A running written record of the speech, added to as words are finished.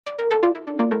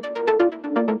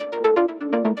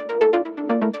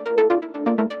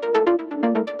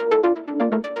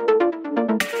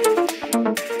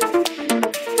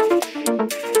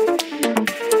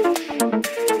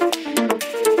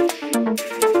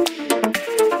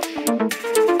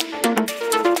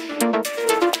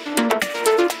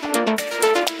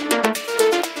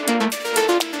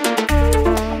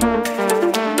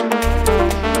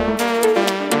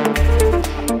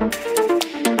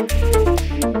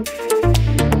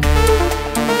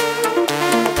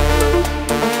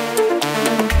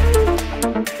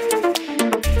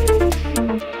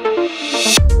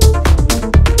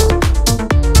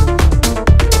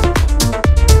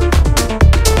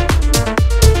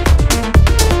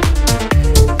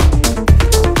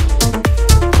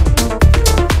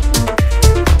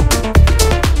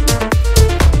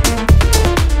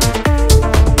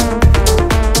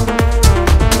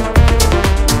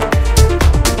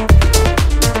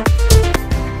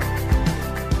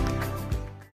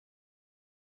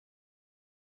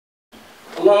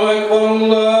الله أكبر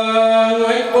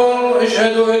الله أكبر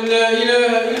أشهد أن لا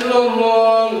إله إلا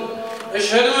الله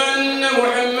أشهد أن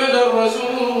محمدا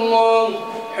رسول الله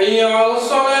حي على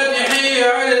الصلاة حي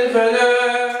على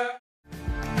الفلاح.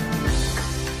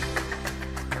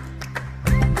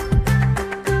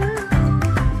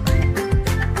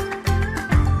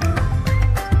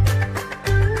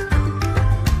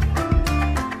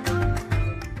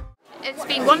 It's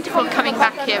been wonderful coming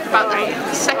back here for about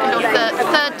the second or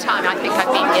third time I think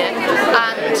I've been here,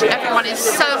 and everyone is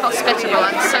so hospitable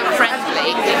and so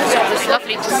friendly. It's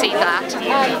lovely to see that,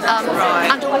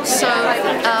 and also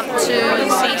to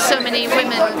see so many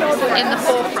women in the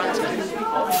forefront.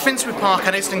 Finsbury Park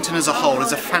and Islington as a whole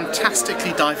is a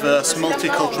fantastically diverse,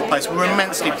 multicultural place. We're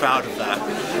immensely proud of that.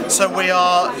 So we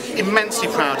are immensely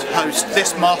proud to host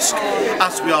this mosque,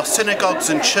 as we are synagogues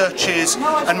and churches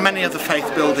and many other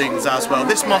faith buildings as well.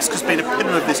 This mosque has been a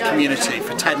pillar of this community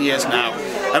for 10 years now,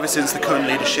 ever since the current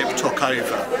leadership took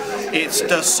over. It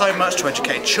does so much to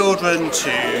educate children,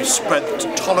 to spread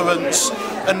tolerance,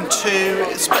 and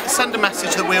to send a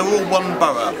message that we are all one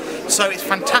borough. So it's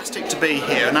fantastic to be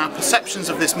here, and our perceptions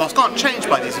of this mosque aren't changed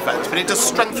by these events, but it does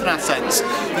strengthen our sense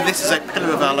that this is a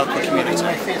pillar of our local community.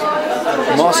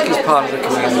 The mosque is part of the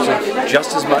community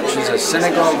just as much as a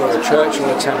synagogue or a church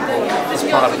or a temple is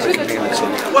part of the community.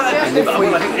 And if we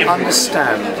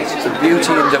understand the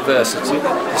beauty in diversity,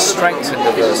 the strength in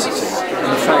diversity,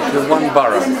 and the fact we're one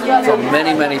borough from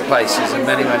many, many places and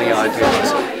many, many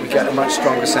ideas, we get a much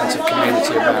stronger sense of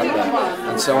community about that.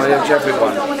 And so I urge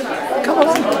everyone, come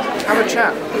along, have a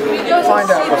chat, find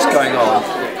out what's going on,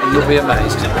 and you'll be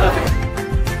amazed.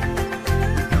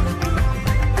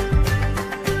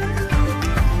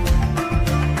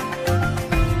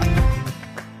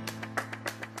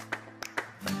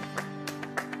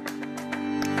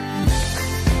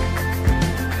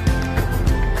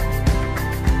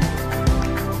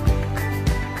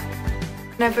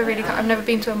 I've never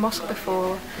been to a mosque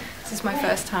before. This is my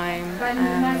first time,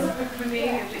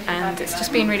 and it's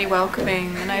just been really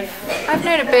welcoming. And I've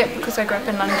known a bit because I grew up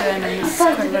in London, and there's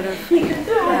quite a lot of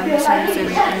Muslims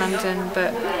in London.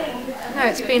 But no,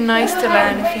 it's been nice to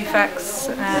learn a few facts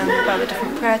about the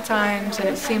different prayer times, and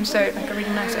it seems so like a really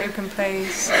nice open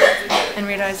place, and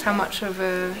realise how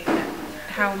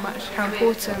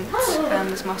important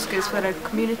this mosque is for the local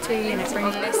community, and it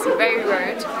brings on this very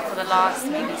road for the last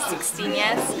maybe 16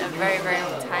 years, a very, very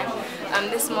long time.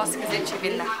 This mosque has literally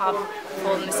been the hub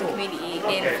for the Muslim community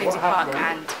in Finsbury Park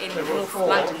and in North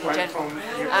London in general.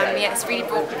 Yeah, it's really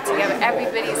brought people together.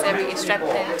 Everybody's really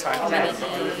strengthened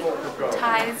community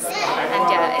ties, and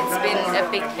yeah, it's been a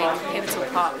big pivotal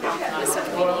part of the Muslim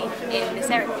community in this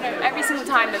area. Every single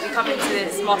time that we come into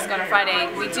this mosque on a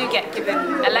Friday, we do get given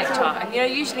a lecture, and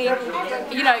usually,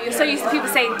 you're so used to people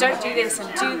saying don't do this and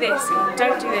do this and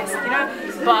don't do this,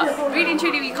 but really and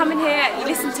truly, you come in here, you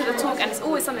listen to the talk, and it's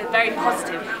always something very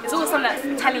positive. It's always something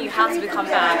that's telling you how to become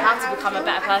better, how to become a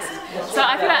better person. So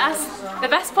I feel like that's the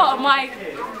best part of my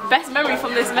best memory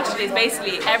from this message is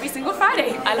basically every single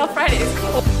Friday. I love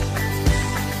Fridays.